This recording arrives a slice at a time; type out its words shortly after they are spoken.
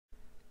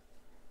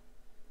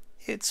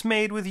It's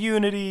made with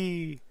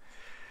Unity!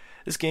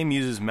 This game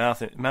uses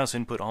mouse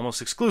input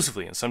almost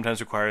exclusively and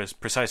sometimes requires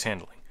precise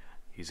handling.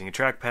 Using a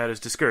trackpad is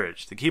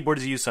discouraged. The keyboard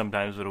is used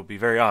sometimes, but it will be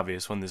very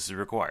obvious when this is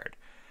required.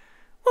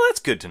 Well, that's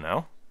good to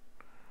know.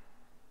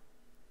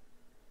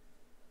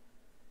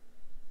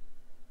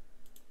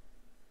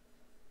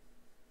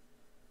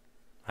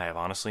 I have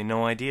honestly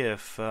no idea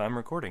if I'm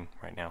recording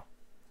right now.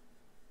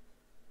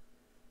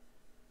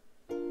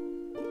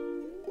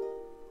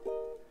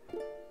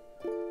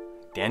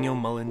 Daniel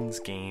Mullins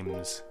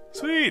Games.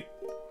 Sweet!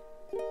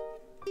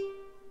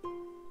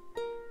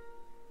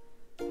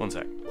 One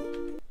sec.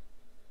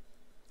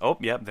 Oh,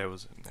 yep, there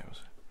was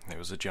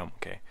a jump.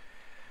 Okay.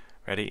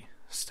 Ready,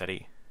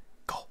 steady,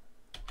 go.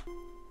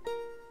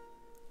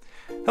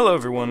 Hello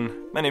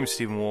everyone, my name is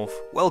StevenWolfe.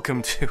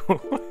 Welcome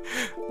to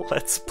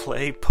Let's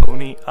Play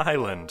Pony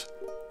Island.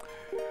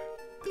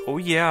 Oh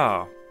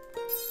yeah.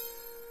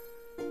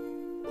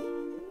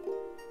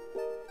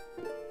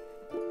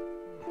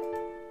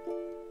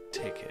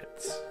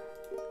 Tickets.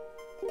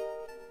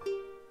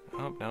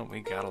 Oh, no,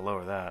 we gotta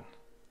lower that.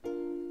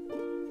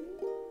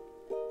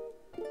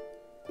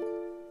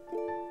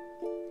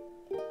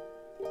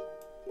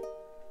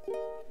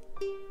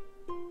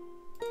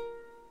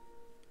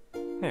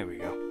 There we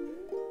go.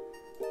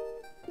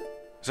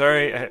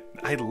 Sorry,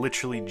 I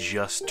literally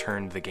just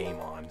turned the game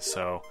on,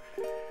 so...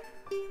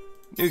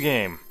 New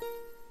game.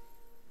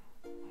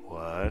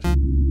 What?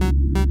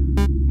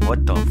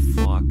 What the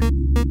fuck?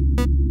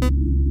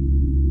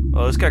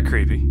 Oh, this got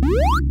creepy.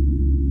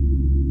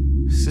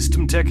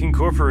 System Tech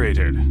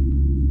Incorporated.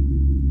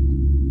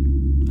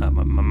 My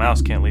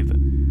mouse can't leave the...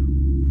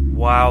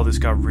 Wow, this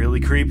got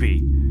really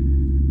creepy.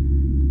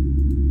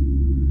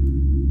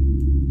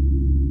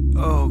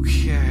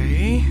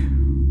 Okay...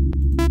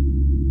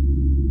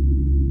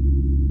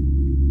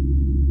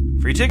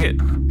 Free ticket.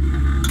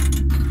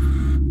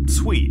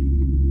 Sweet.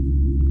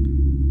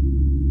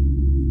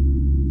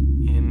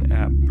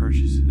 In-app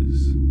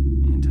purchases.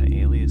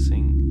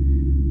 Anti-aliasing.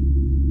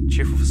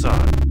 Cheerful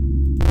facade.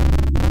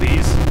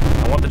 Please.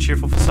 I want the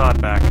cheerful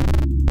facade back.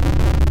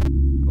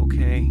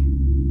 Okay.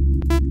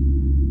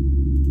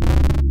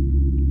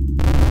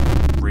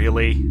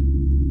 Really?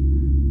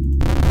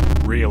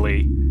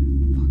 Really?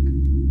 Fuck.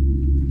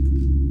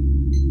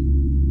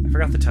 I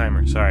forgot the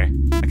timer. Sorry.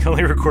 I can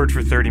only record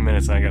for 30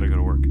 minutes and I gotta go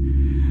to work.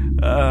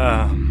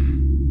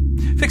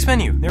 Fix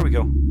menu. There we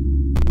go.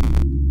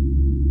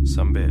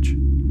 Some bitch.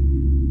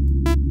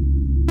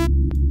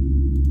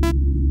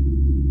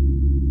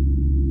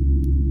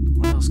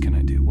 What else can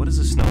I do? What does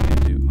a snowman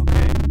do?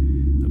 Okay.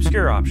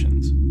 Obscure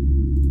options.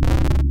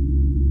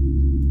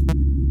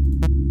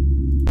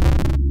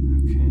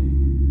 Okay.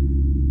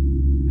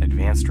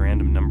 Advanced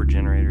random number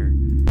generator.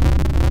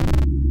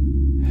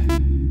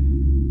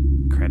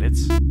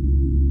 Credits.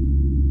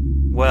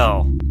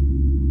 Well.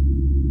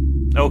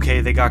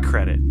 Okay, they got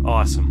credit.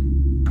 Awesome.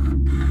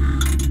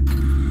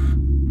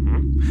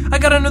 I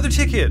got another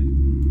ticket!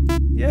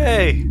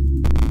 Yay!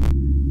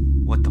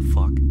 What the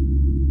fuck?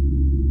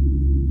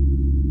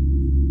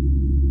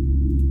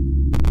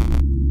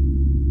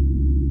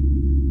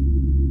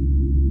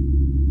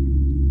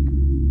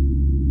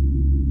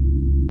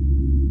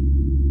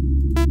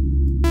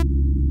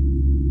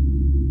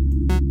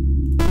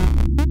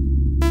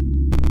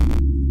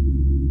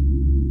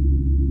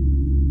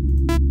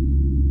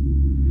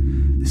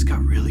 This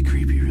got really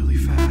creepy really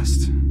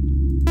fast.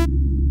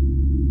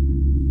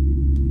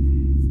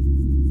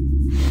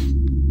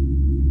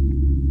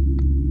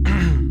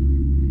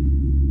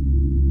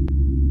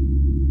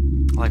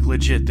 Like,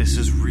 legit, this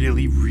is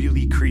really,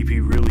 really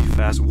creepy, really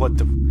fast. What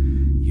the...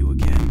 You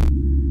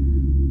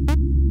again.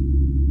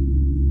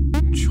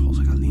 Chose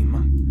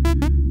Lima.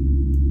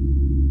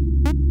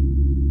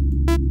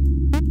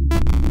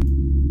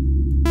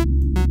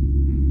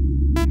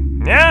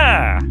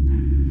 Yeah!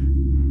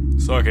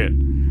 Suck it.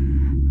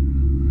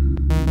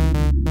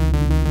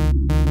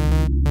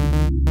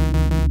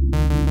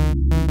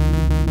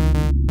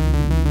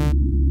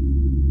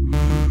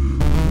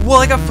 Well,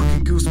 I got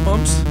fucking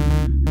goosebumps.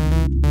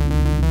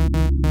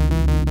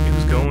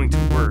 Going to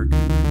work.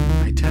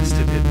 I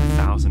tested it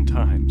 1,000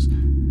 times.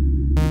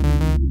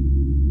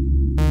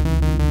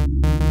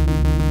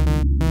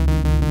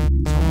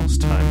 It's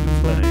almost time to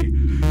play.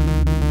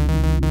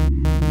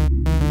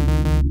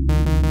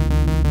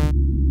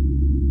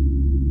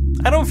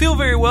 I don't feel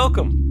very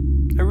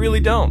welcome. I really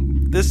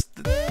don't. This...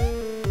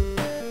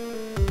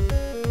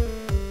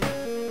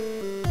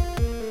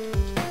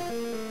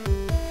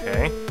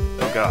 Okay.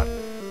 Oh god.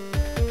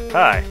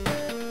 Hi.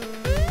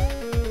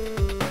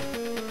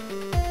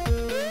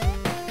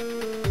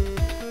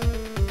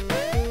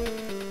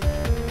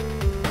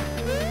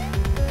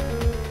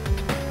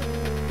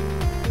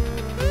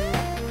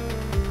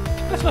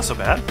 That's not so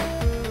bad.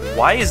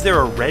 Why is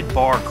there a red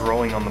bar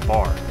growing on the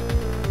bar?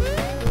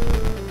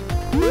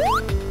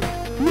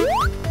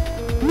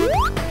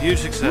 Huge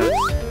success.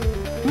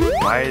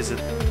 Why is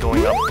it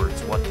going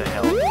upwards? What the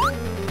hell?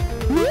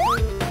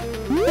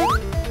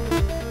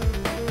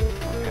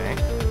 Okay.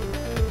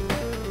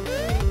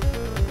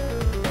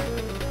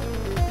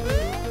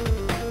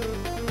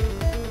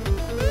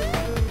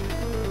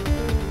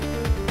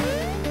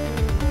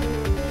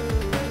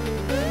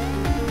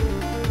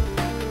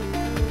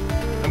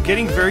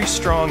 getting very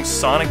strong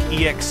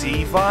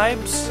Sonic.EXE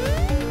vibes.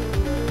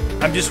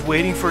 I'm just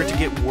waiting for it to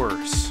get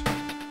worse.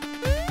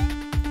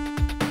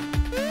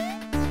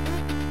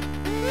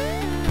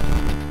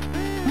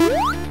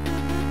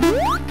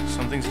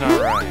 Something's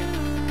not right.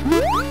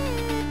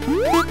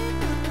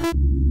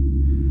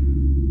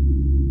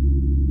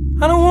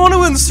 I don't want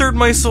to insert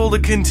my soul to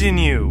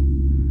continue.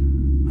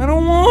 I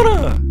don't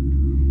wanna.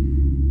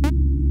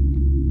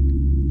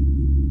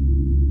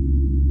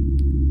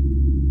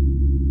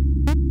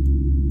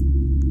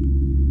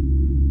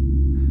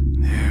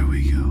 There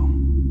we go.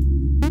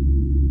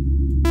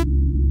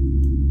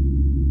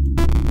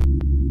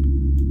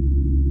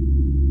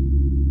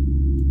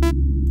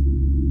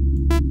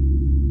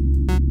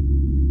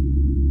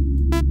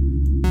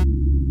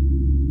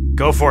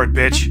 Go for it,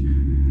 bitch.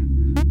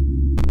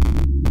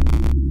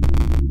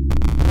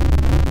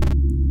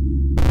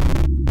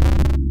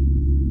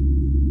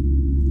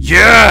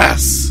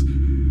 Yes!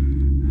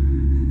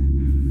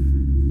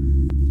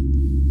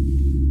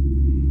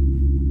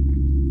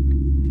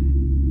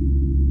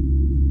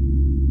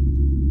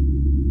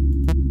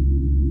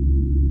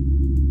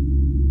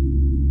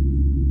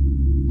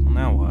 Well,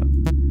 now what?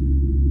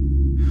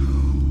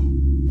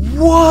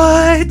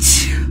 What?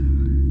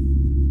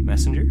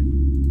 Messenger?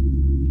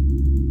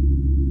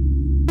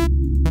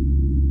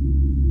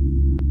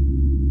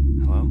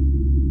 Hello?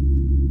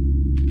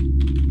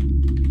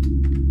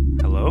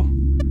 Hello?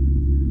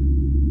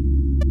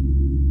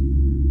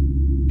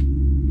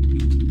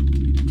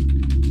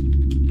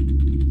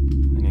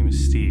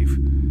 Steve.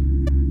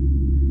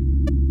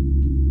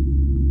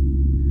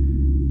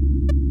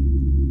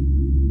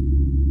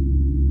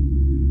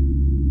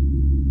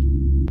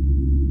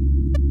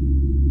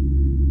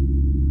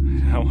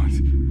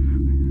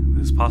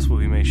 It is possible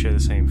we may share the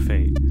same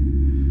fate.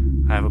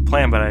 I have a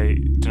plan, but I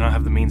do not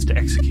have the means to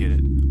execute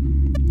it.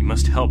 You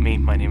must help me.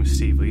 My name is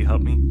Steve. Will you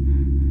help me?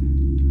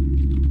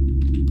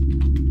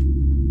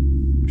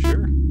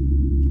 Sure.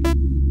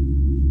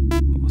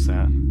 What was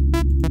that?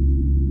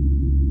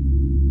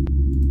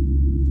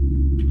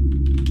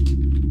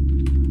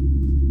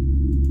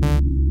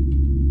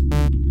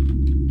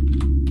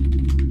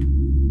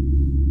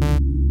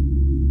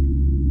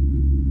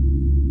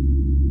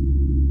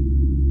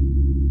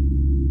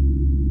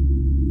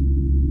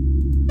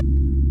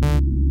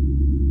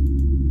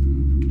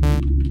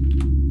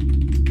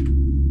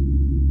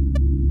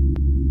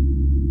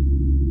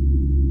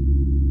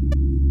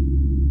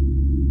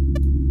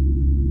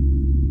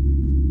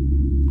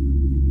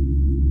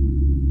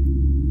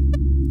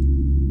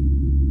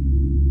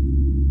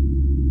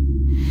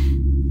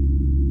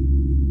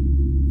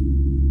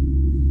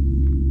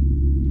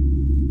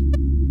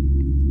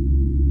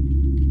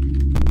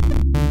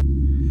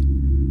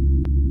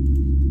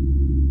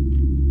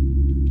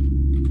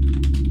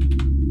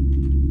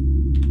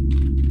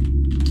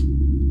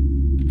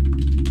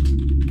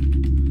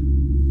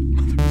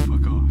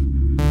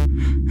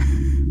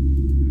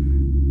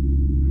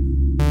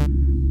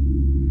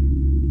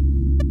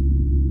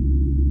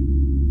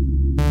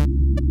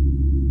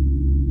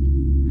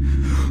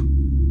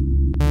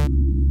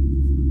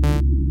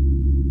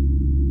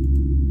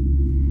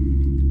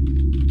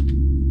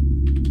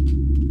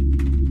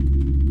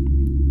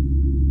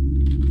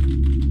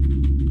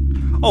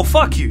 Oh,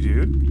 fuck you,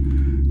 dude.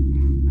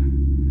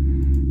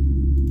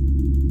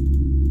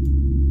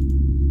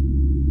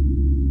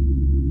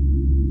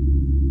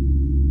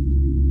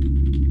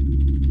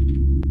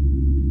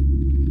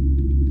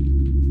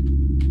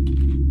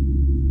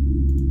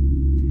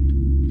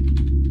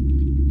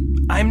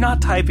 I'm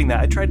not typing that.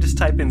 I tried to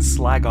type in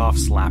slag off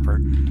slapper.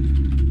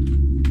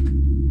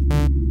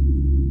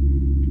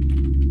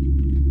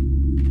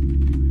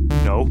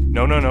 No,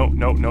 no, no, no,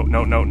 no, no,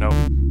 no, no, no.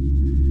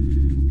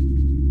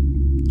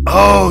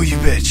 Oh, you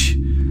bitch.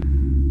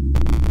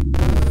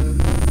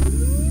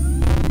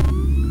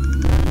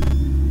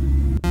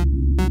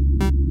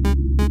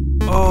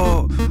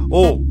 Oh,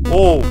 oh,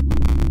 oh,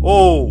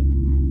 oh.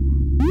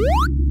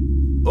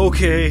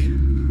 Okay.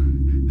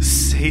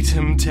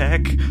 Satan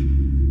tech?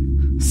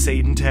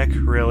 Satan tech?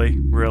 Really?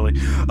 Really?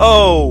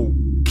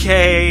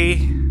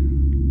 Okay.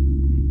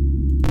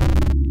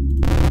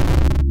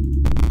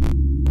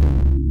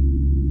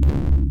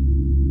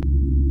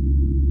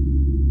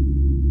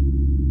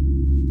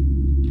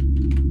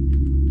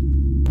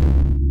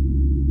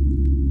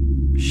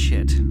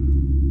 Shit.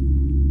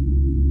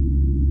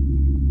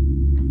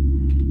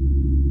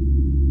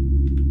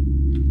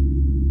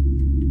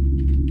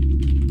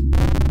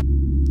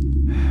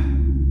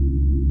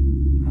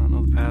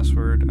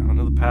 Password. I don't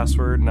know the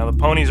password. Now the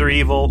ponies are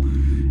evil.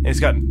 And it's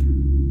got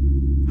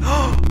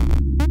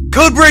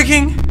code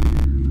breaking.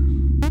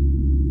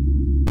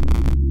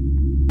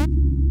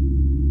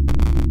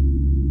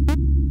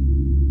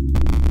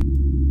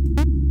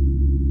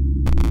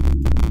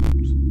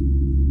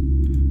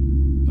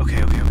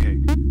 Okay.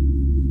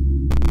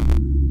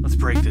 Let's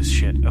break this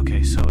shit.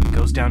 Okay, so it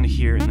goes down to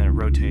here and then it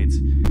rotates.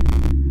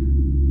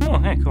 Oh,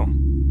 hey, cool.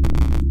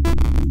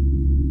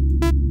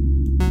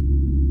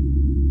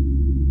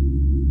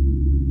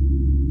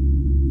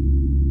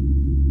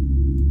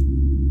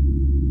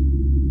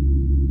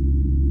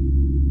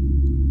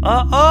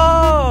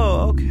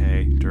 Oh,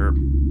 okay. Derp.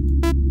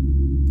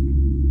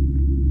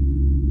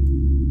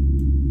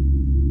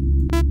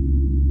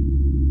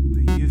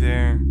 Put you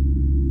there.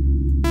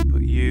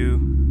 Put you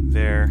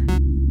there.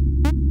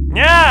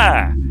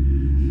 Yeah!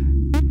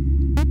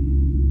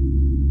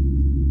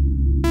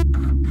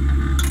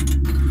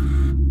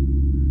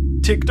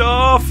 Ticked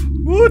off.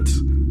 What?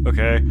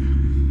 Okay.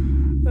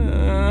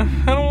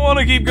 I don't want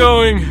to keep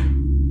going.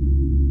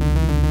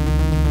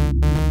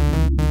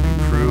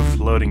 Improved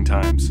loading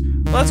times.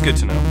 Well, that's good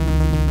to know.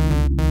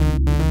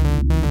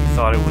 You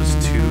thought it was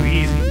too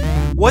easy.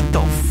 What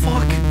the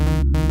fuck?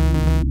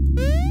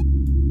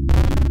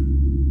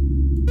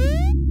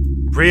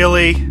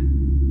 Really?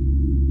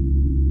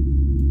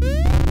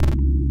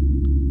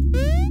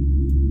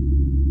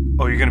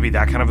 Oh, you're gonna be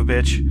that kind of a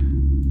bitch?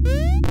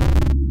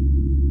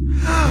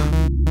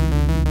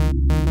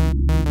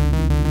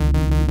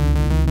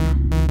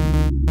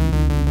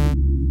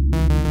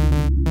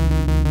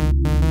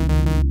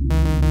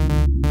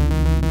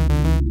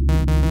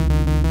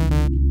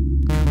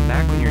 Come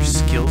back when your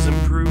skills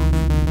improve,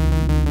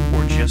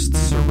 or just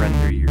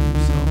surrender yourself.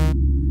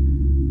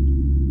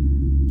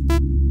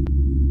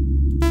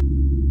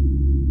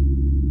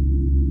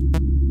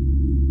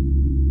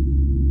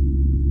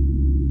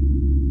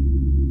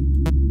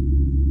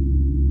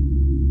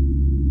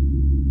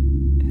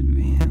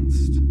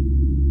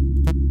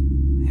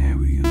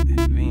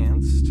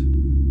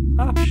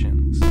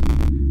 Options.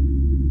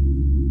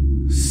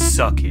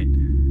 Suck it.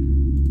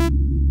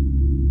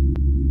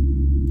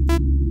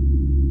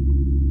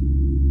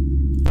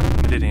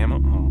 Unlimited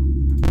ammo. Oh.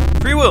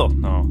 Free will.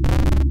 No.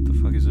 What the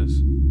fuck is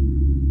this?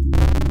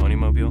 Pony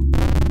mobile.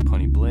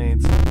 Pony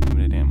blades.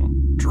 Unlimited ammo.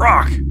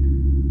 Drock.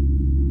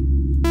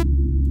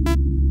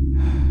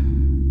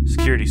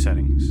 Security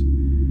settings.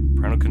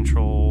 Parental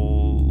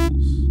controls.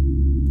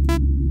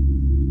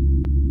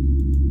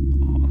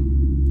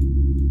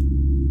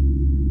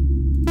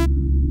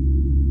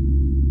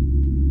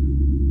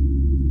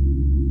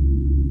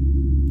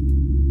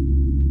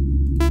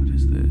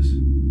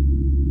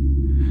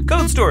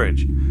 Code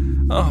storage!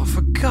 Oh,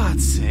 for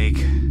God's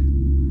sake.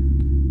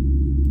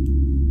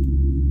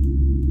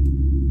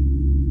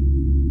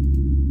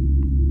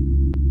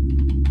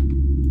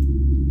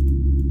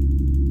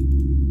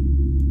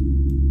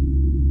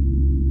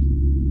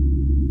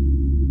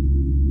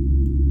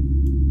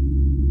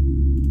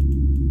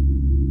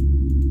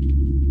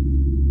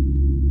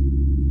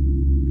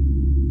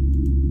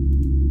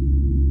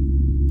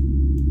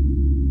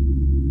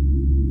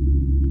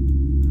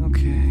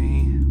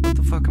 Okay, what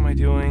the fuck am I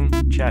doing?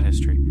 Chat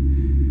history.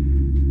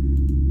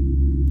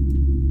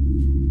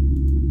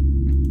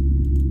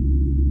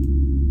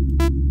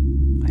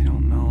 I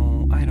don't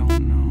know.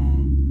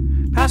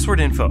 Password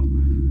info.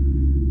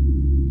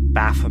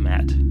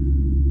 Baphomet.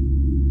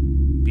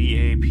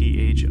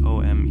 B-A-P-H-O-M-E-T.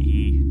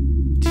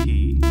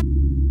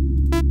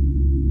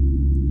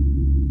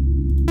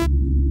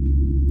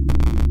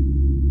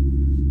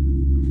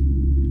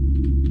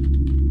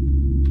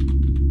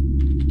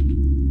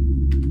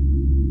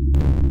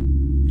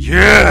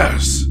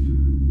 Yes!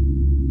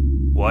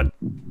 What?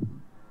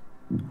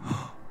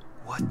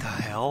 What the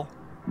hell?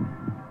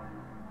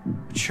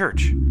 A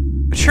church.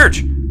 A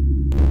church!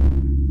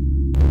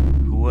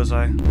 Who was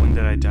I? When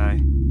did I die?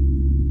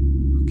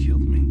 Who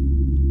killed me?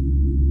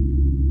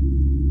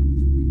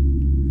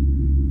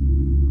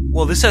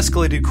 Well, this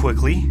escalated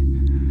quickly.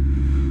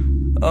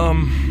 Oh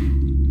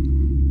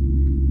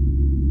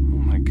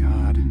my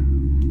god.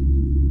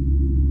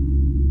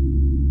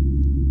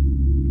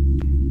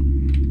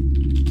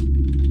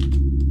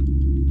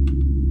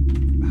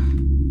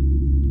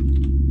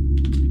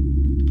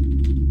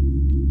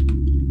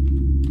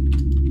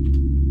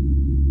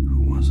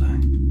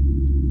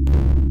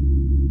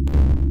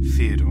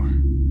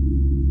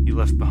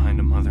 Left behind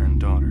a mother and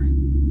daughter.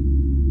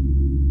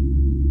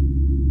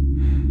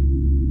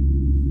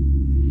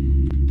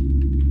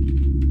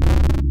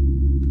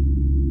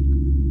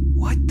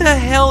 What the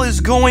hell is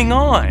going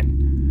on?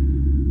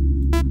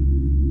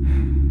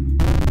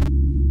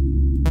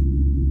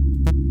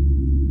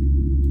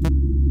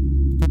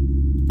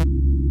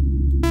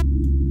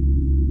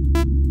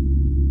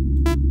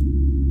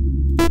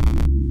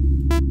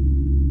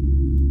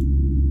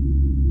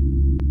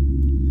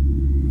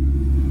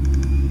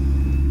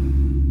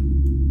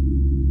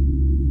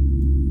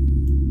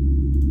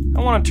 I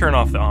want to turn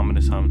off the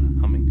ominous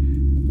humming.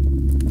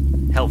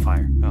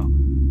 Hellfire. Oh.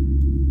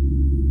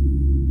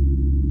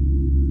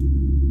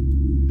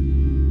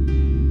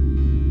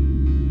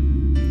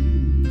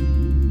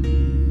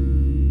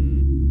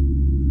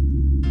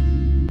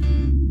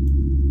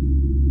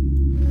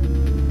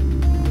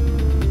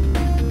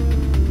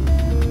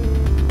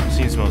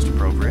 Seems most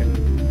appropriate.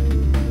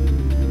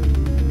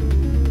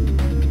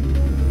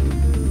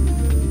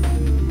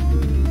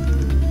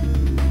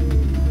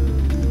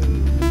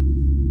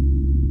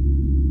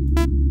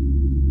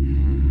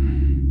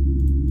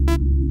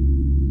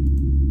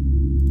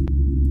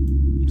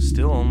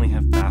 Still only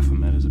have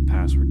Baphomet as a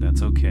password.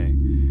 That's okay.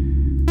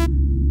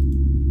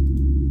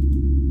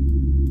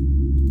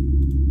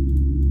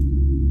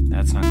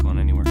 That's not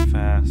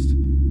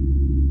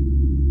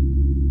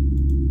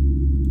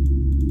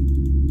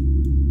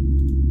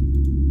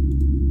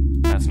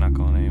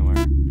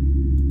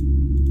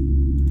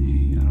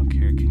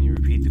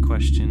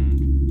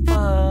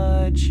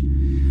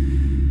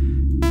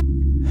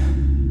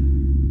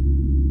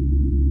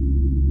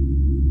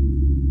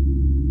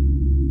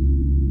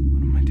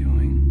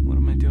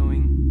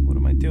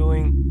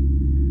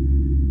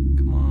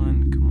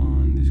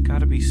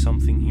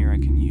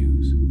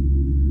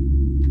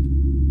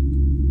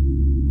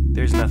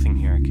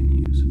here I can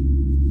use.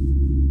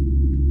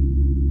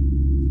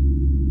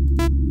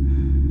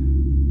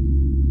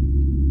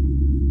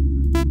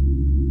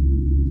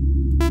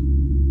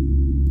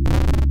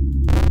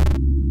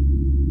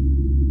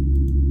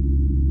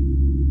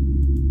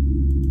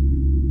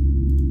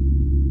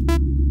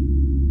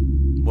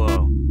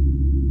 Whoa.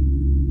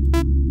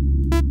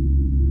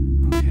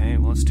 Okay,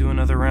 well, let's do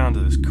another round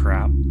of this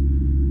crap.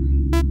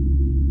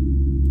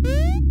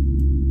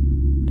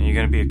 And you're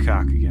gonna be a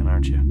cock again,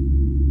 aren't you?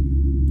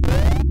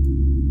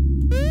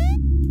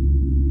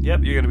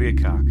 Yep, you're gonna be a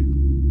cock.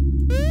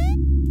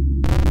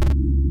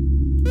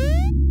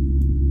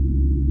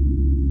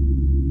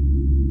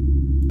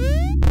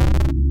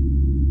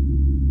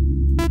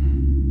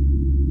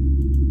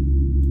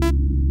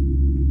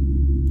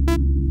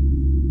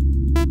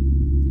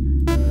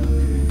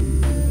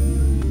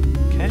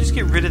 Can I just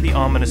get rid of the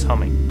ominous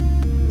humming?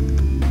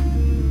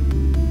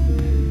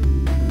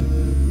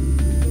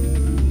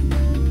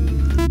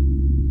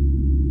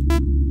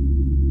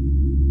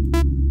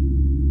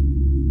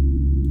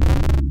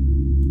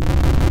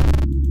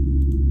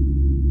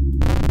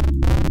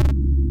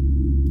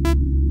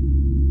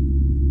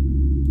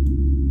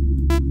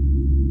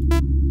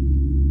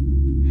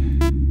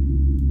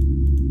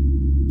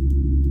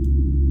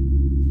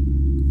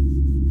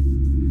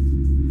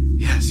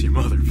 Yes, your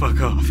mother,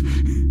 fuck off.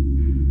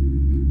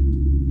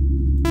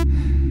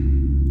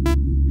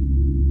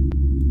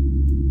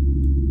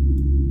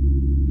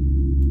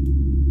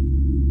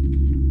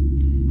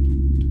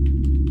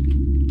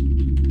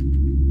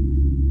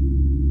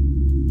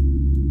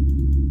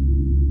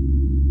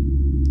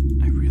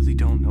 I really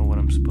don't know what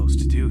I'm supposed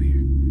to do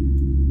here.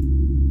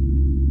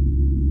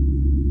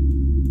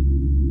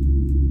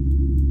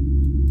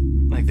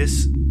 Like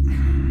this...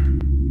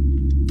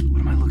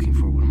 What am I looking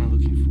for? What am I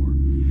looking for?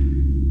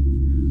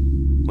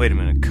 Wait a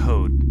minute,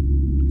 code.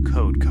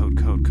 Code.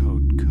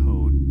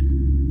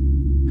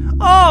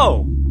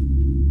 Oh!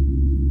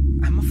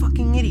 I'm a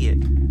fucking idiot.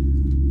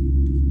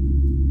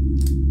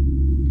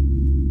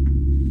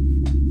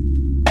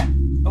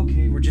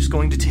 Okay, we're just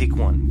going to take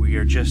one. We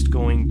are just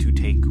going to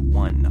take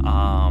one.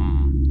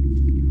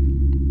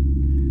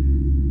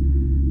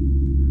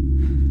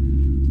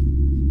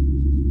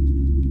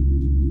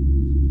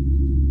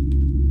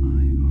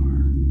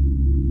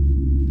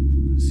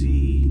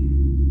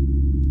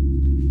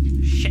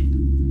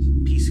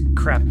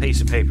 Crap piece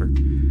of paper.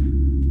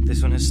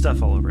 This one has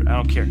stuff all over it. I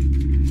don't care.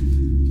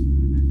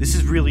 This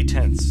is really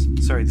tense.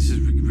 Sorry, this is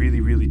really,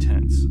 really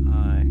tense.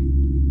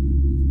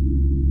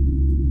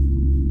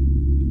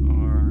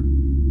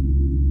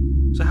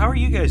 So how are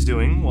you guys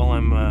doing while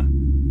I'm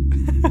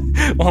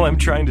while I'm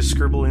trying to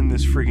scribble in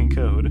this freaking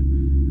code?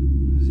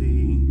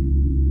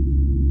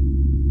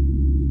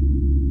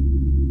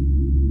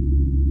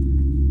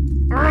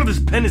 Oh, this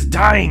pen is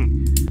dying.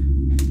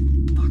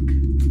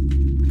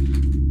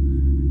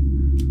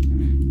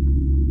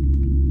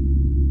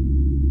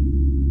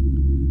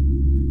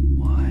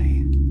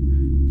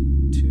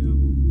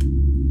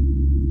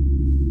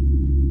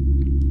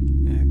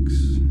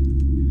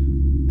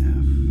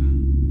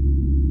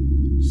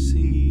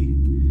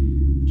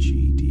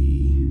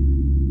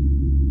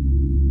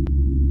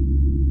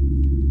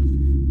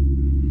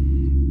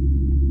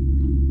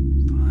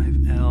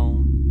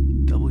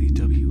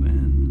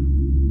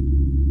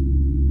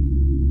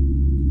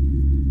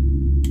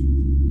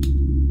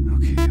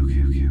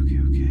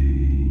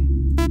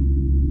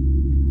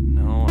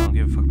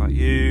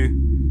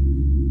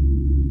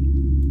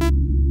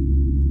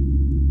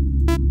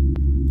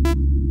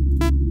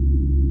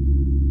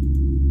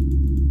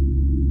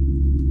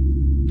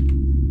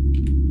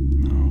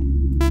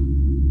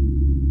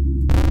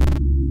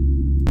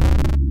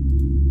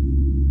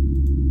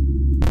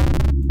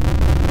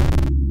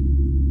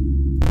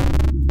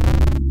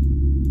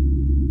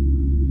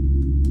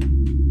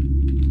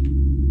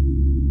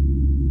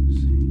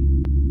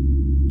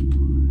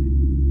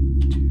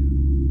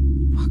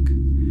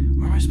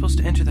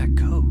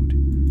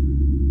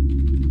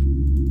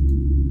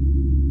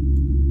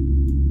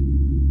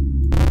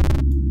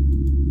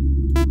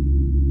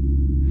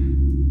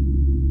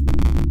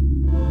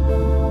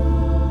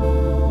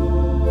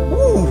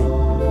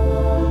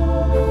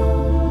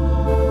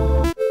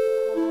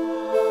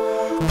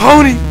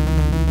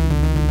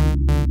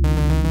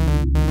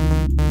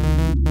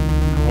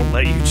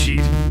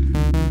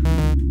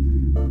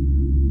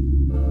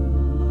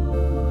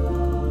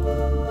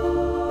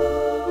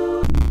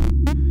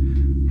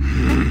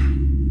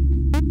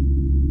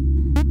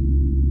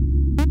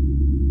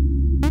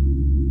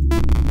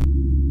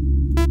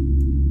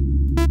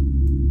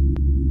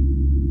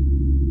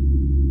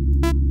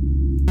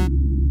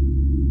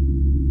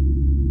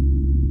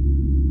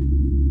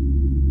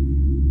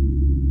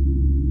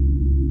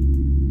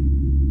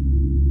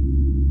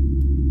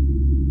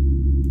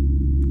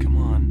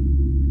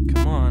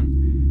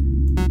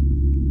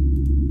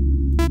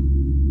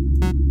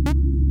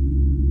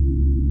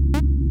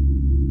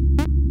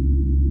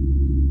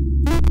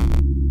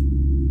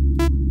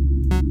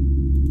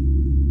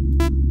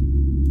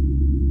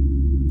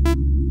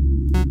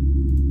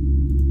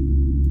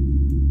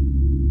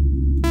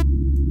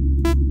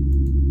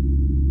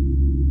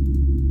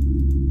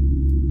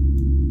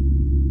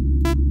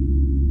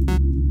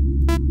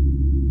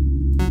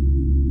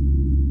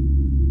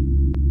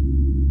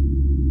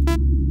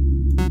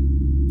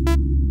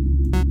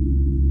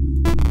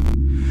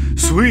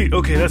 Sweet!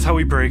 Okay, that's how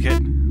we break it.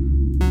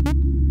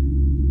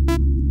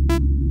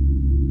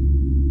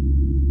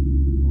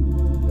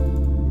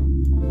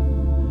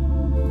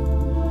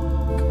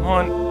 Come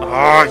on.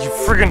 Ah, you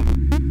friggin'...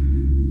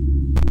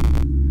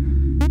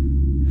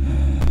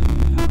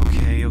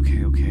 Okay.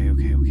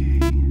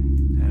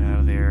 Get that out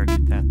of there.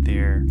 Get that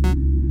there.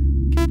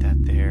 Get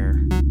that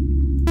there.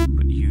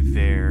 Put you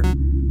there.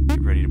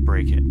 Get ready to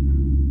break it.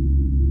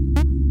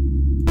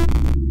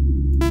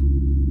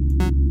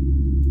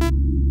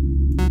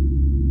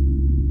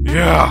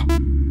 Yeah!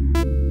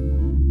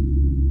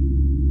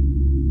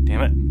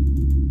 Damn it.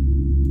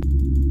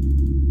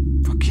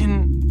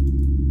 Fucking...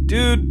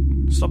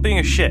 Dude, stop being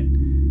a shit.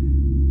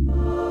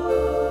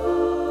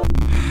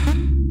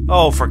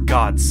 Oh, for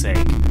God's sake.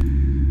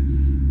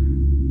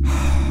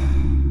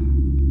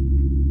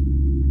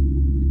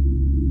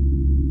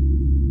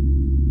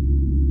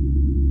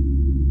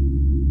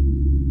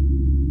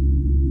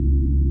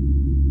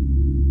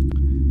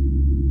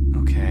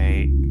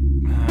 Okay.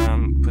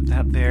 Put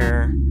that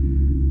there.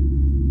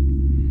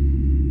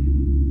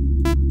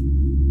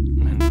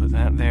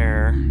 That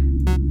there.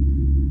 And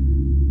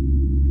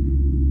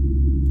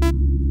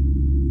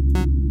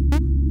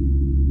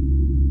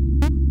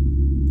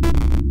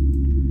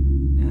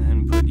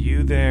then put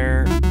you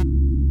there.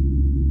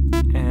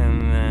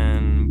 And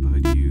then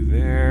put you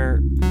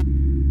there.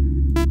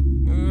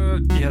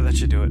 Yeah, that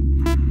should do it.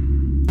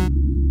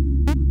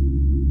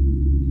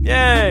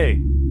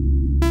 Yay!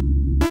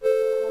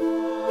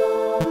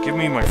 Give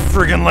me my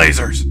friggin'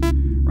 lasers!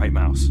 Right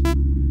mouse.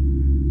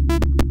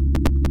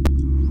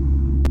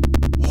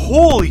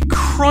 Holy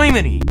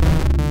criminy!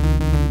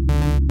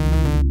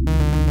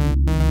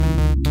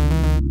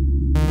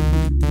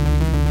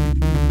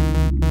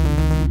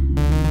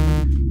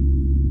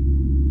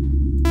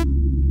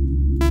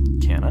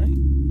 Can I?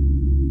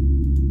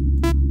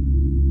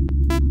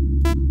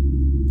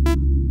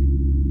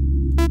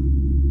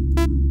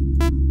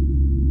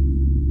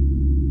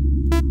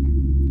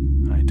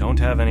 I don't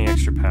have any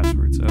extra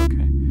passwords.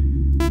 Okay.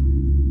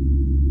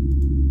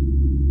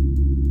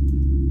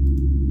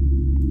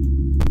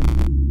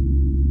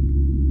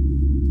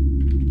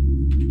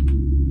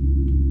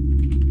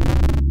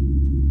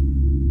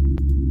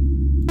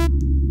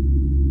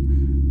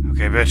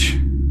 Okay, bitch.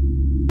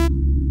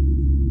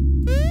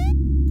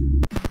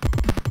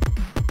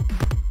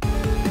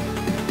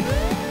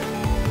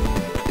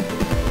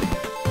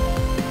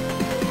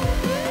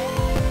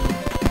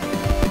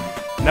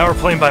 Now we're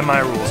playing by my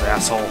rules,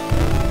 asshole.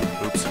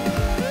 Oops.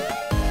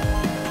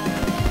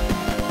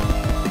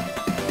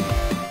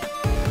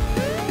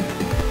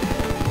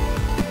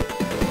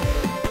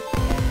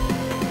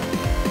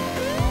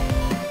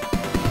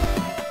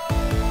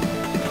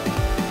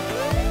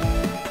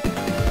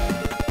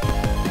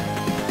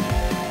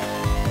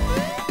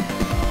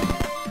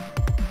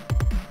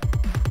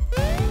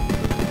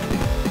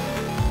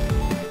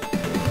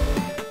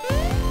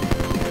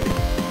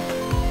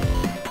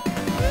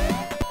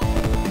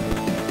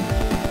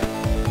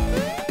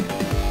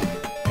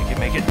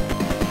 Make it.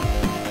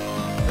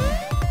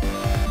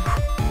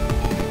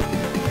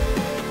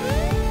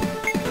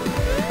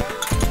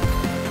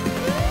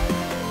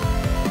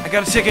 I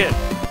got a ticket.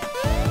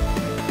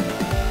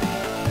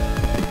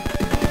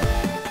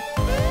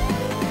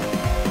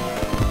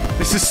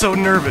 This is so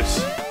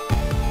nervous.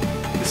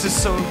 This is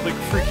so, like,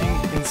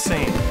 freaking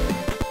insane.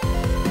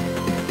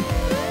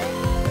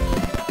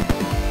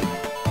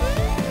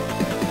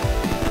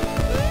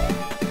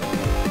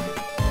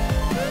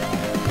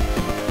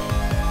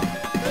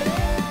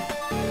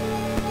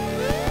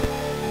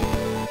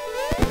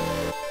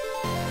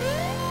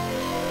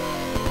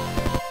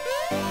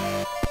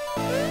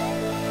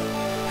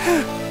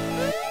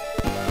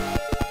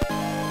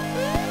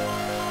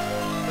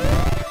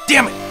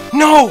 Damn it!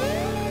 No!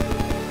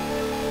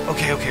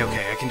 Okay, I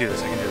can do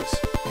this, I can do this.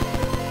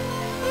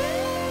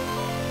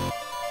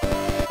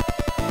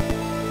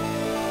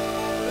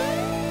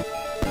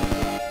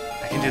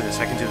 I can do this,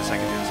 I can do this, I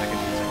can do this, I can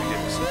do this, I can do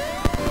this.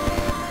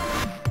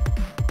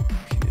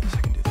 I can do this, I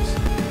can do this.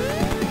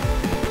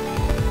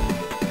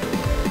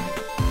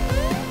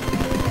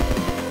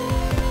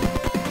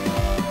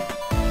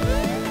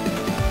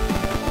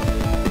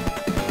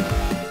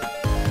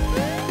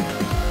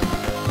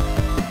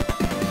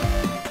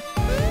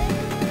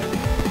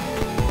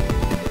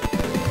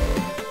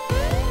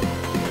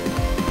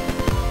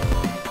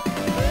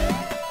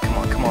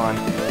 Come on.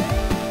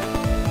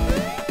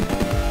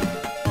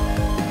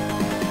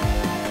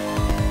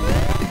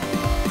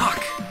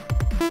 Fuck.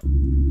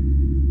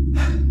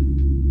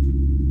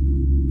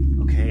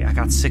 Okay, I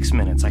got 6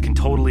 minutes. I can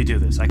totally do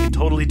this. I can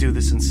totally do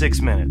this in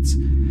 6 minutes.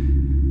 Come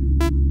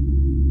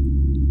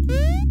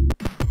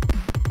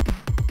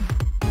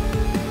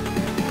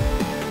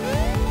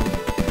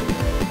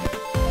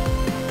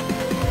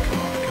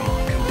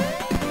on.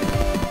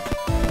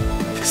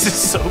 This is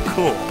so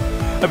cool.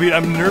 I mean,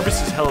 I'm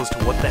nervous as hell as to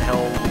what the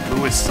hell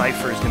Lewis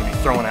Cypher is going to be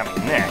throwing at me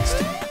next.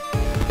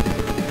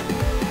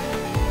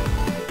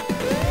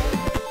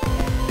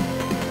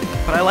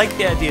 But I like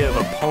the idea of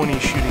a pony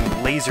shooting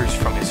lasers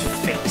from his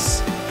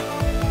face.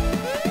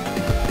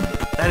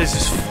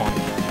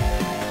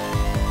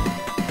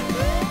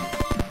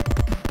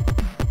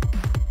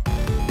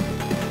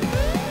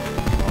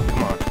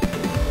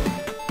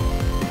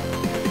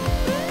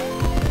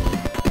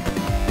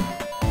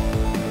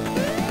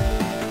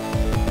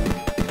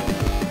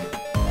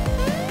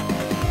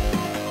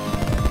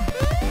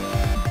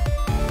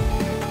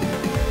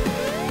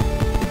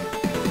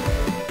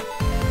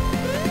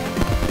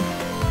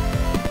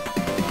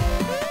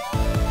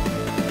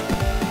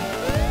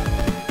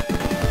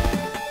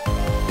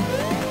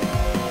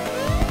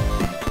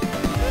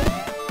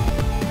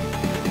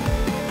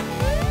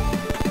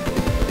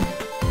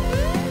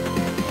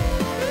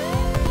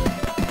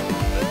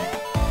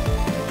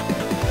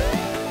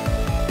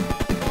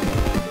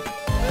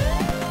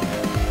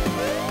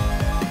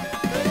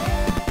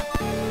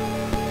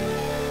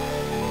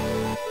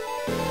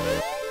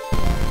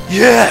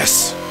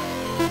 Yes!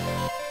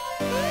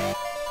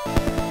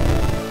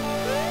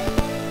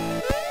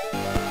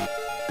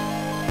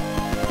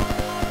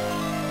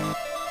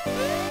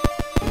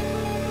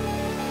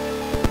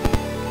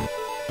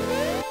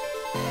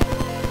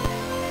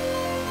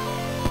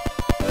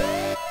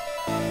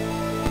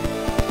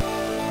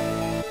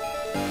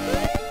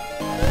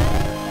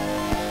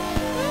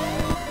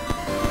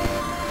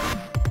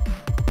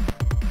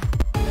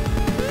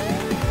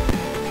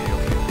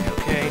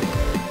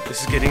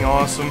 This is getting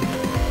awesome.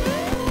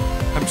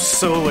 I'm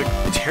so, like,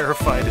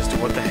 terrified as to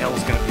what the hell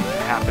is gonna be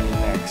happening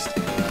next.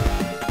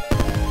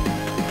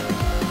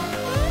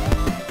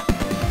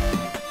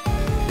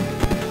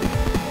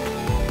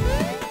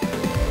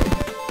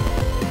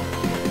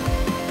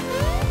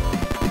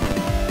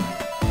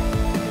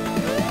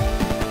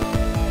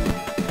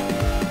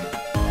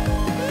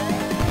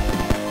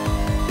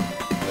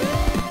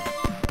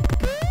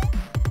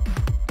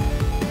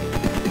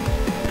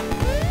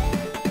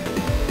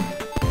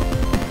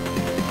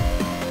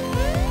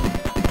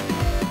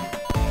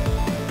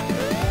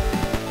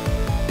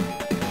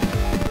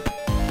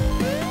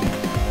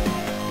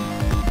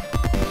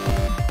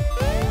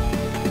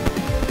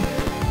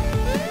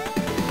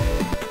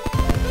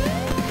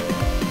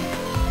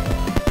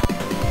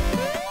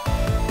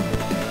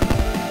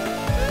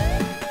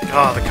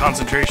 Ah, the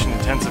concentration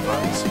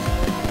intensifies.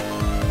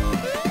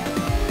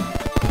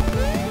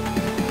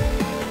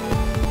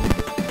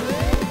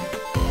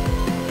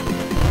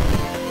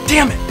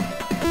 Damn it!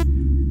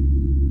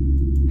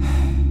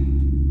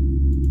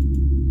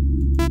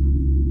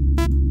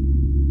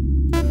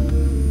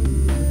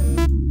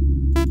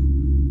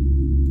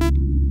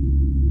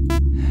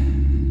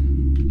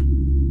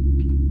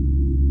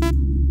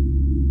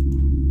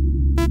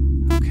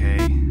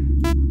 Okay.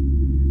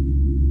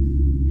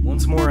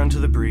 Once more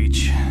onto the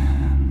breach.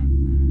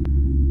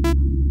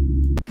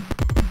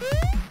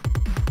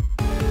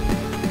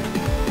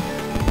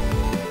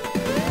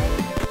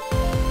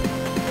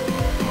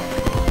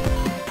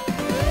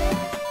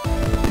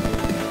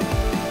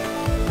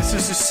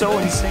 This is so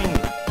insane.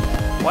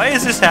 Why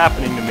is this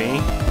happening to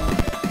me?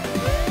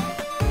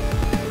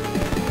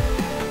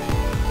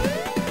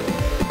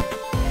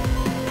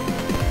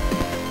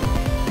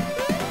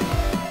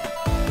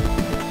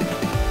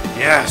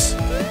 Yes!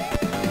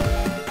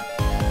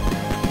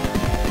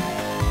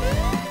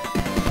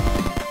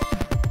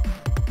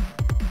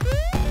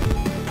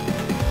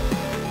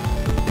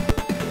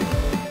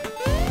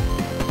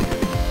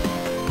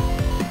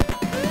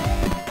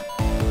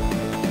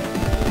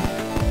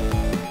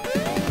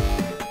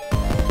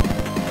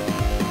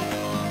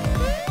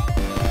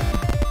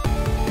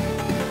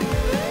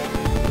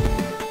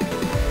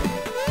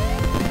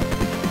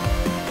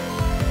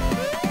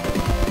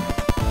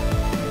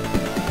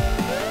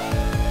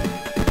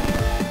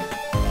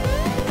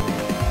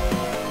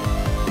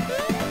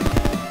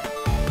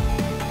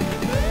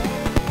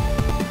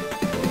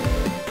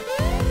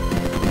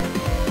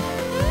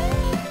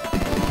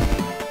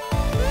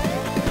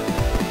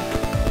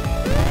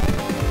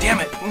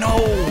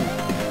 No!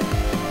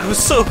 I was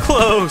so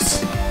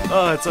close!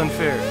 Oh, it's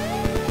unfair.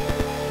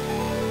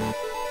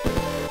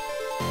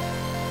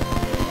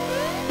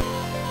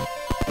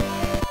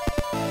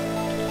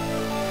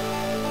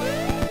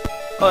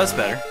 Oh, that's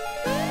better.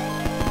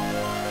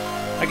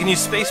 I can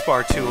use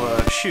spacebar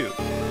to shoot.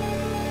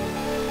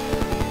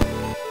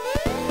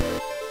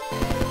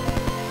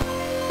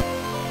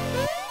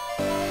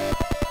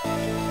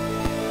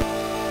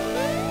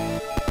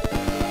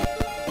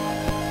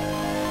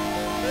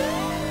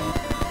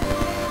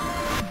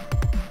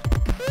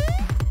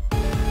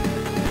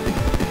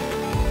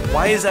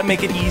 Why does that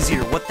make it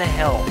easier? What the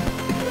hell?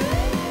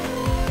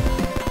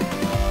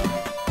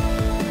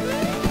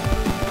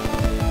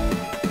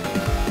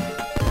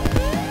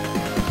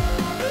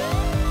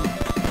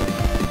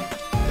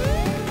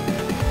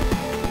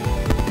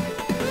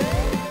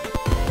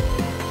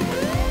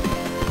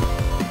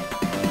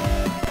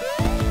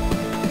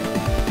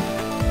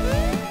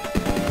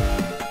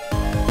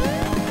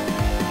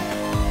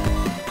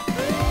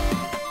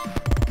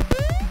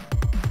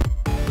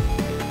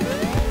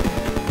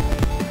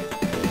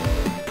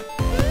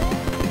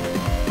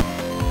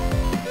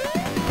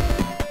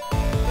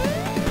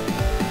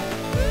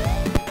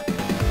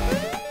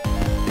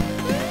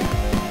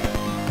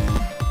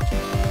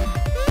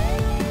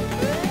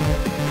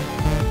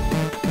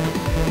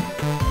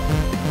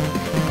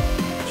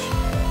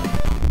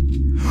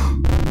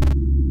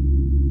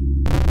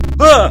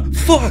 Ah!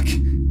 Fuck!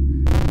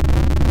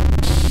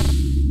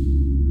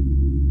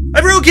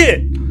 I broke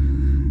it!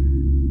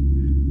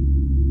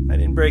 I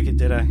didn't break it,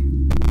 did I?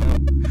 No.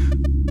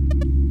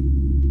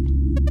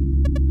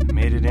 I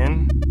made it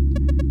in.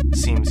 It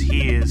seems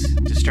he is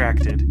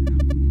distracted.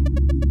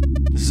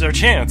 This is our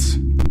chance.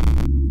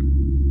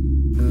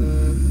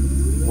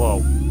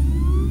 Whoa.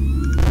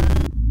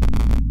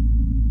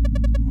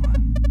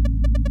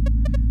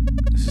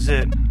 This is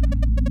it.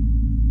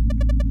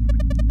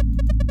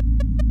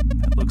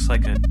 That looks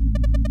like a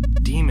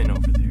demon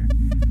over there.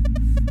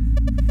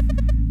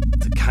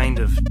 It's a kind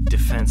of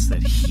defense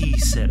that he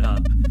set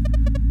up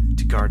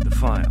discard the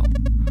file.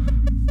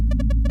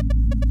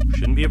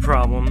 Shouldn't be a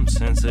problem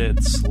since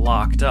it's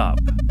locked up.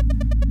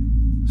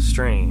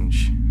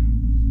 Strange.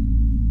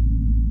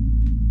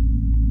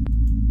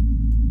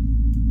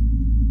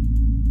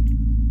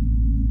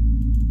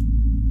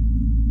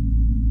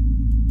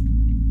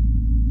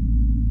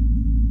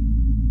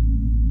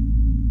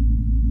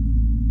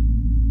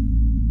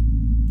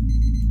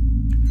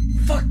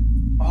 Fuck!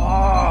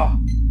 Oh!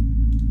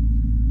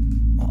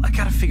 Well, I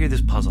gotta figure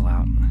this puzzle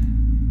out.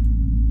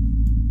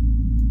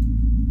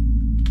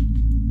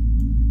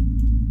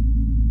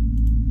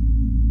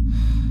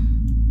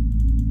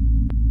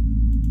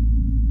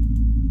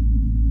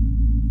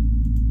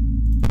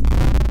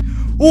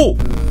 Oh!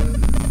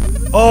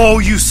 Oh,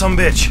 you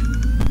sumbitch!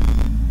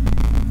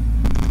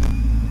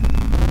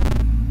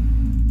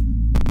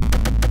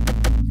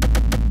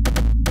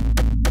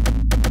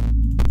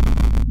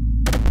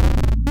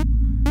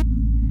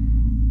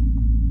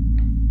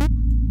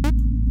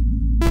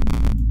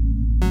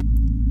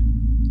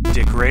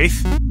 Dick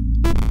Wraith?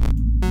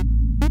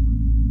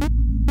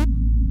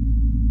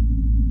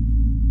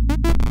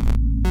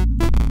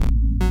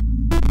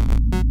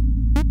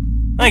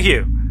 Thank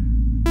you.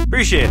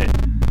 Appreciate it.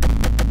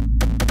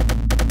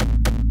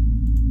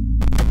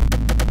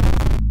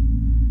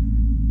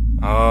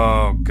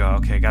 Oh, God.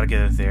 Okay, gotta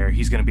get it there.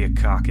 He's gonna be a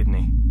cock, isn't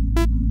he?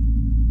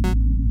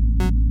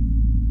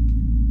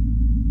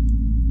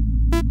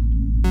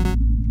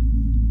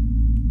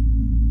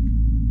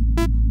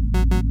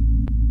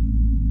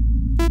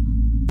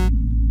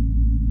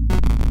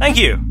 Thank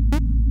you!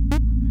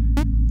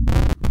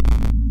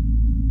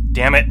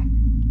 Damn it.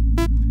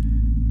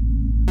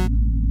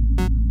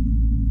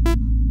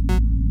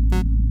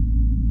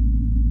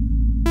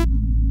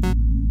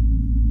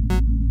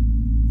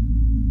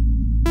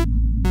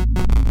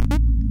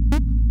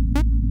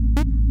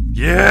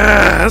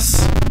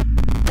 Yes!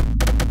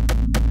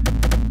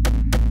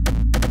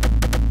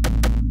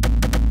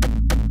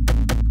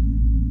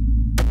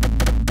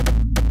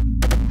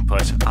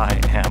 But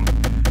I am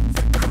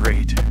the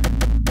great.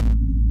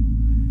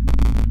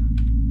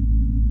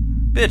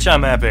 Bitch,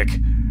 I'm epic.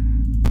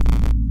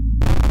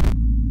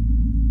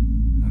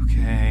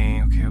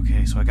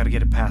 Okay, so I gotta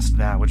get it past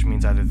that, which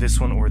means either this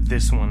one or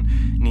this one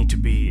need to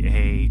be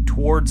a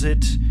towards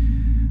it.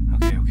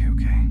 Okay.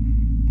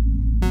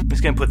 I'm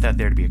just gonna put that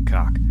there to be a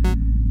cock.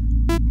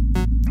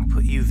 I'll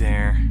put you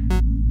there.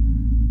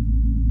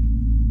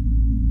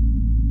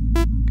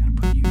 Gonna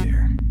put you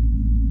there.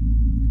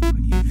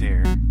 Put you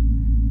there.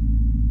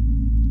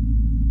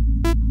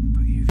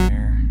 Put you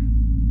there.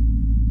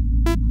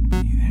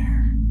 Put you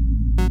there.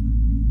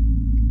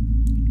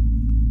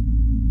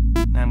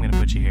 Now I'm gonna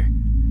put you here.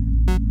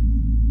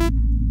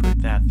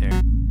 Put that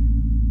there.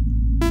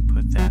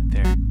 Put that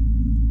there.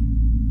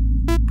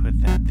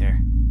 Put that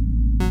there.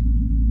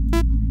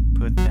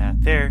 Put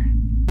that there.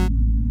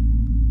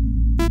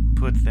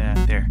 Put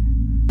that there.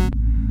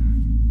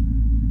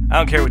 I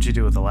don't care what you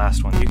do with the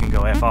last one. You can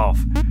go F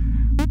off.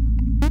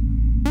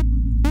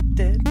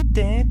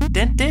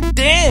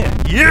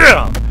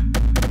 Yeah!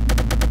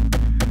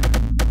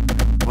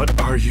 What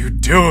are you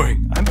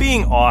doing? I'm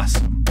being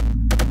awesome.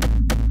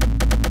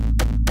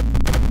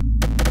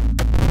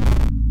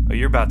 Oh,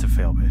 you're about to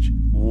fail, bitch.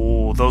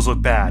 Whoa, those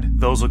look bad.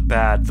 Those look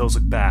bad. Those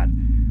look bad.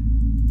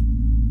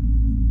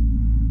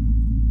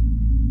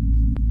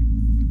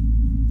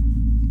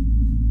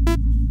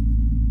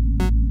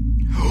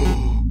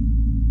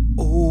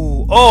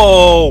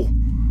 Oh!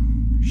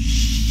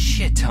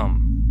 Shitum.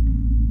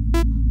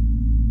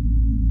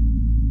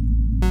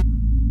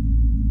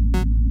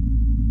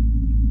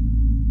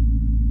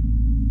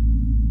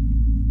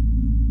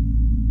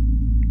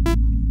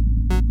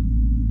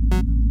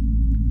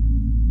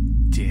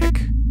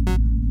 Dick.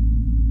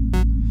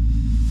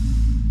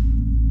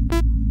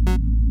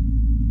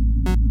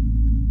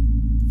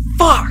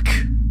 Fuck!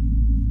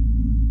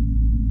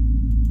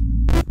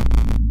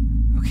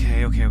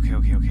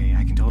 Okay.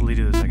 I can totally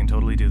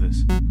do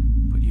this.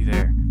 Put you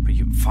there. Put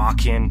you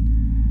fucking.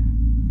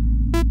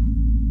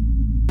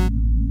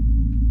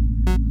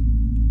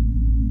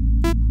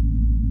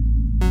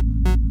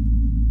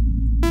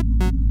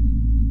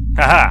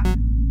 Haha!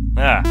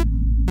 Ah.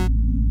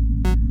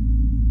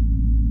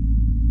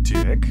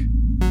 Dick.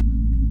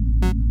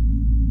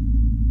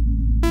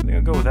 I think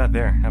I'll go with that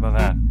there. How about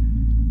that?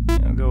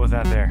 I'll go with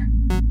that there.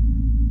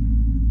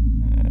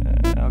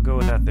 I'll go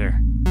with that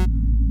there.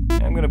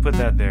 I'm gonna put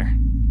that there.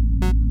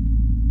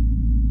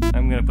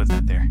 I'm gonna put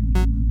that there.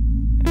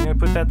 I'm gonna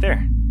put that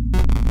there.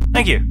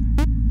 Thank you.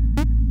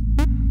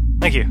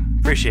 Thank you.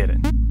 Appreciate it.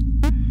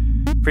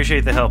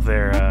 Appreciate the help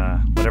there,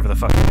 whatever the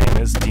fuck your name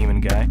is, demon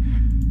guy.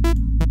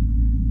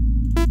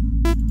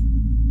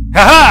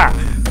 Haha!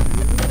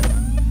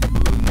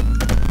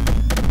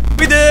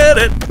 We did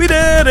it! We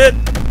did it!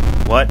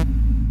 What?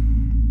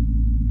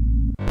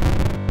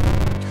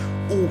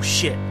 Oh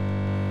shit.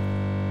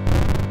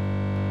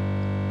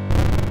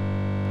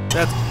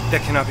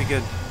 That cannot be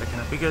good. That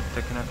cannot be good.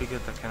 That cannot be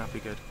good. That cannot be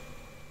good.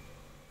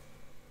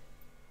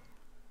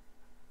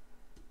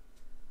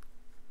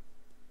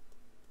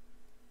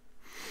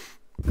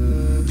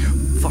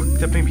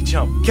 that made me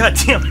jump. God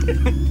damn it.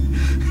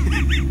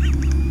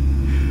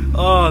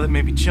 Oh, that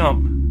made me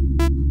jump.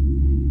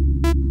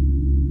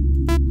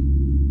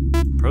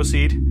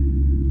 Proceed.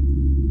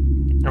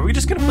 Are we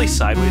just gonna play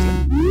sideways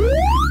now?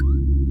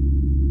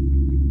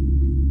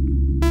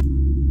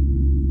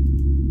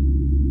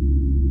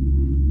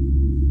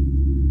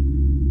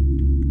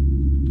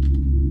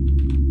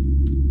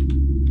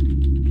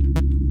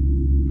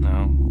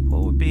 No,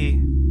 what would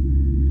be?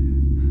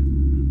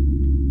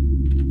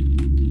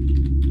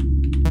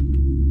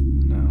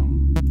 No.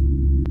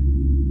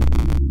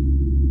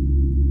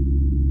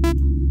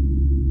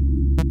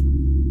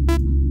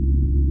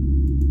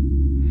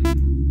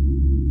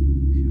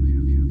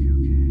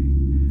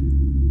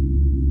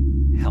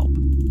 Help.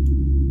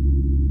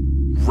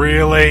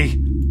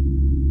 Really?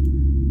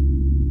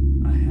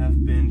 I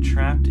have been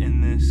trapped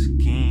in this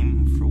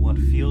game for what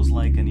feels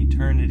like an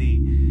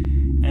eternity.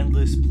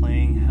 Endless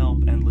playing,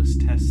 help, endless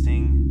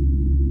testing.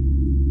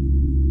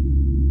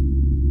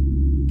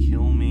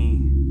 Kill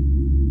me.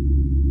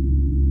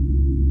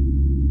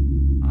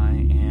 I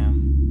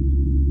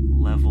am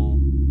level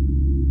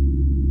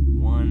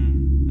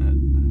 1. What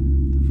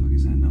the fuck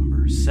is that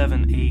number?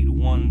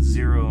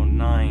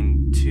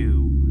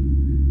 781092.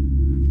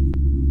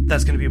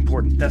 That's gonna be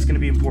important. That's gonna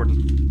be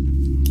important.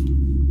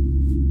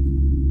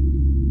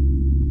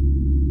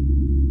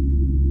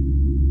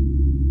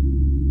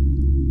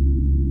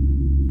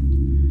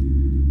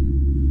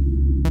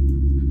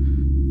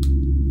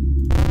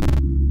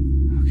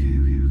 Okay.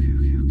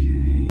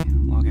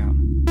 Log out.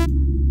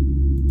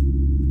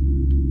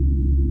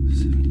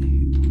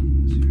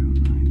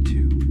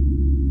 781092.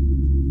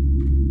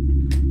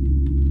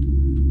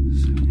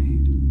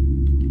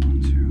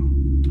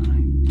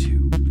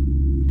 781092.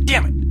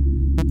 Damn it!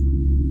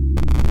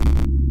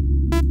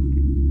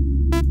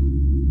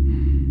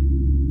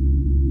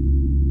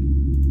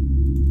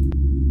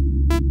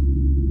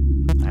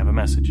 I have a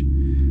message.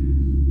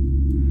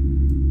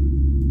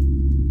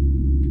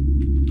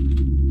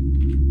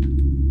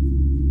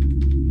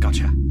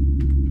 Gotcha.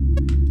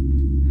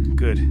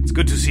 Good. It's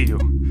good to see you.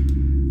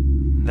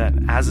 That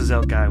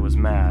Azazel guy was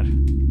mad.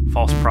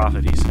 False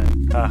prophet, he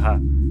said. Haha.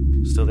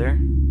 Still there?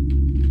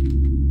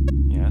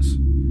 Yes.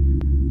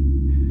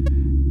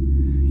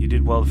 You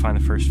did well to find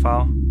the first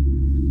file.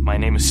 My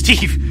name is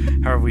Steve.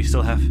 However, we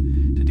still have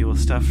to deal with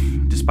stuff.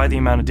 Despite the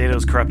amount of data that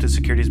was corrupted,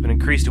 security has been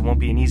increased. It won't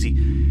be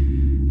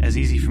as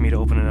easy for me to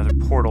open another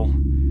portal.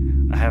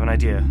 I have an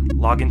idea.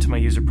 Log into my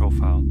user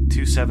profile.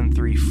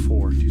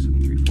 2734.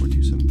 2734.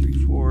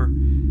 2734.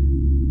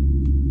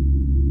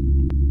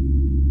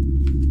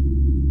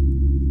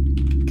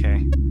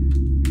 Okay.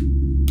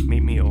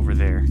 Meet me over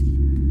there.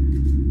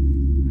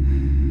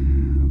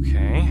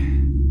 Okay.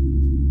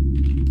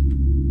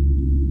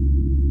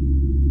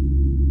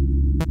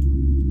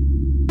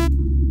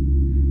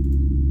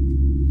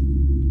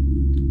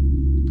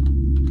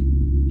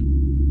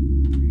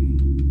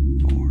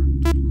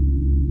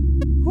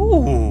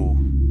 Ooh,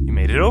 you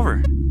made it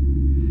over.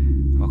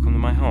 Welcome to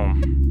my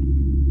home.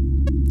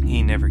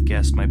 He never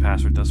guessed my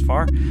password thus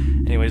far.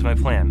 Anyways, my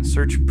plan.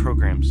 Search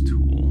programs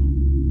tool.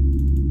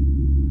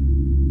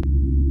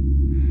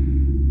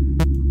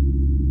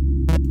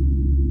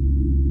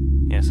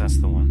 Yes, that's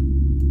the one.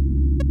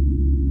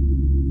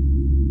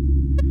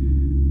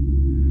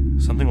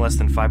 Something less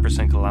than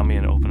 5% could allow me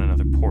to open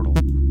another portal.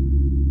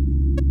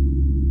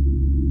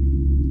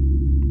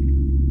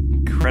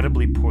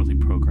 Incredibly poorly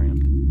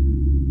programmed.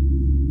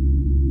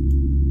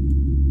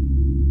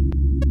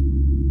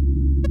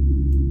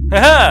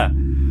 Haha!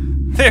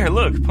 There,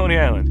 look, Pony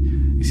Island.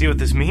 You see what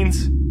this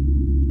means?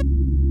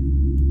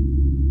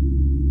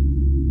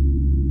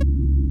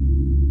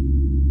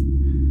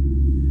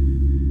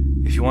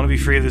 If you want to be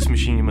free of this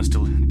machine, you must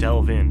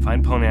delve in.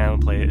 Find Pony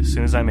Island, play it. As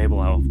soon as I'm able,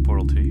 I'll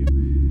portal to you.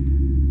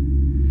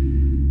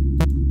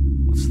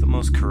 What's the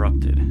most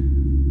corrupted?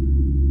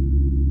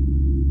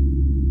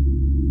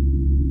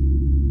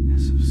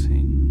 Yes, I've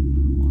seen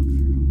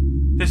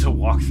walkthrough. There's a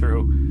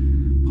walkthrough.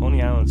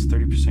 Pony Island's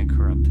 30%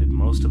 corrupted.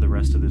 Most of the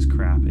rest of this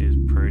crap is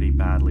pretty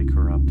badly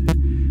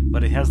corrupted.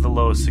 But it has the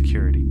lowest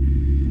security.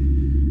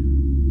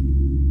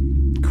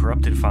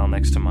 Corrupted file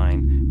next to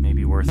mine may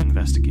be worth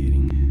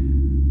investigating.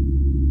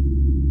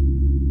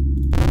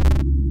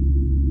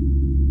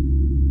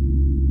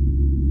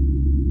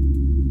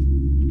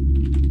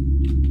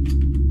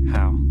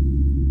 How?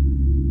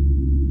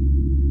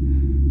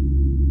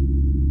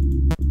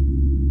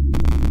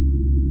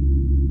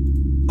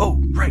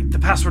 Oh, right, the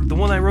password, the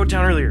one I wrote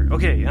down earlier.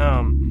 Okay,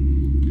 7.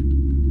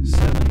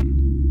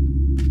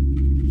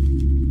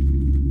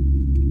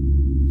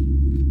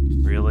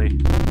 Really?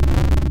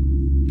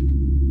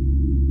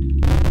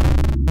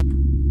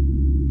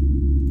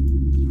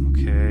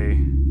 Okay.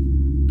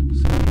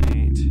 7,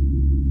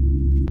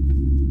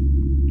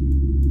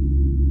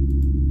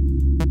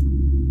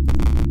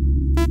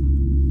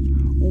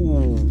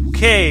 8.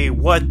 Okay,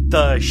 what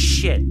the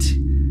shit?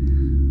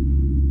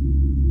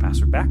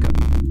 Password backup.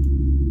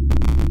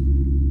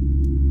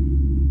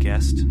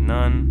 Guest,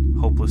 none,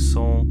 hopeless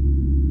soul.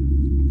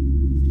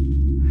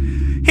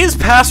 His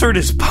password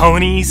is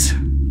ponies.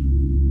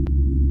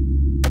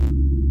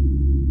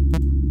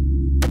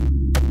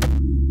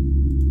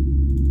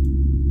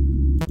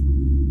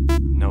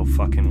 no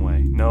fucking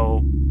way.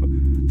 No.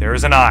 There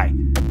is an eye.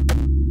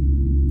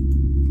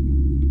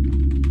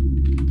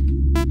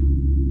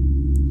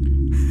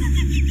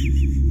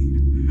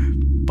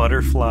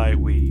 Butterfly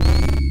weed.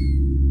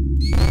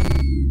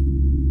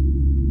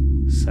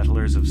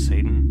 Settlers of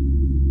Satan?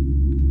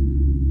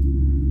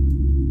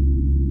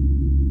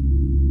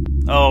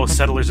 Oh,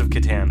 Settlers of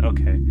Catan.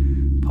 Okay.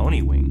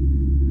 Pony wing.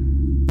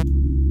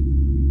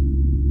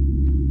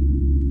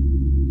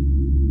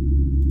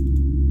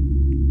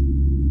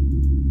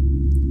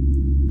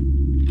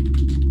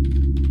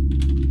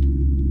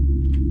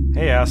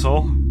 Hey,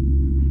 asshole.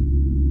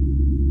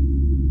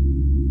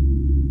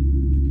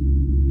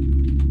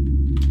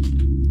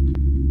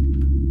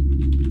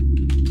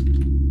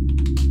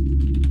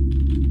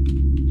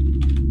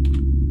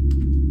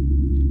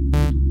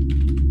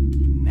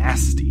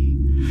 Nasty.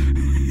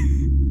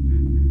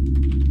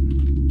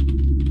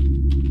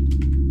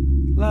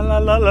 La la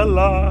la la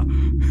la.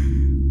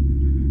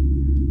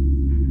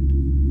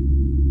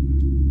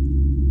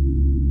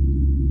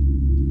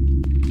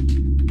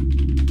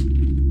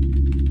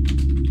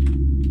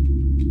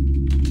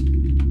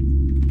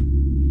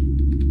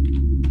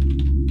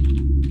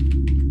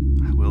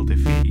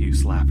 Defeat you,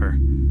 slapper.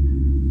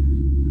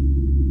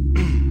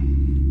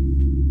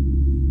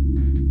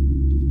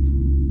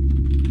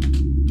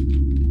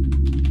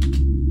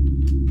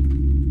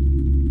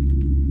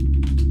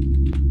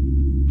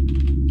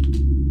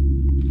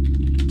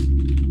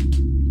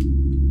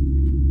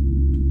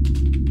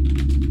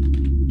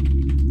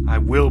 I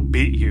will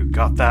beat you.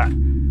 Got that?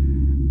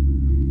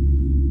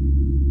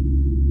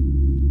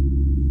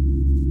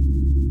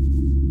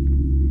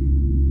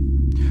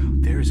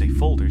 There is a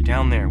folder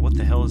down there. What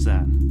the hell is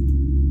that?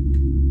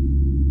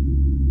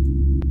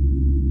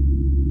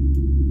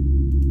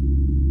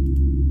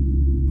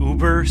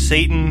 Uber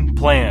Satan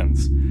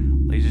plans.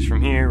 Lasers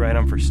from here, right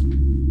on first.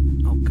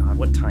 Oh god,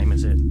 what time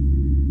is it?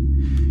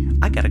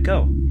 I gotta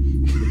go.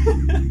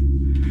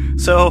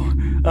 So,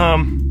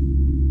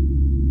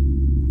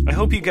 I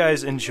hope you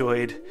guys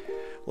enjoyed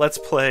Let's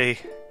Play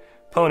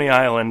Pony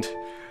Island.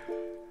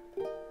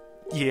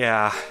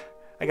 Yeah,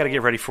 I gotta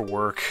get ready for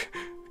work,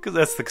 because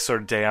that's the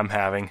sort of day I'm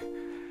having.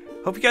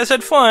 Hope you guys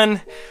had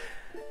fun.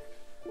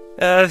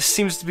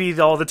 Seems to be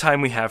all the time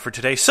we have for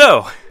today.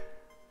 So,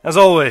 as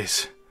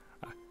always,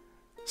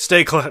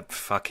 stay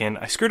fucking,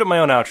 I screwed up my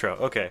own outro.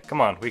 Okay,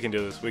 come on, we can do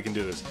this, we can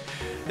do this.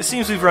 It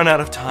seems we've run out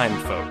of time,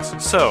 folks.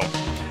 So,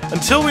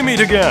 until we meet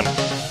again,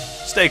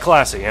 stay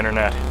classy,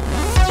 Internet.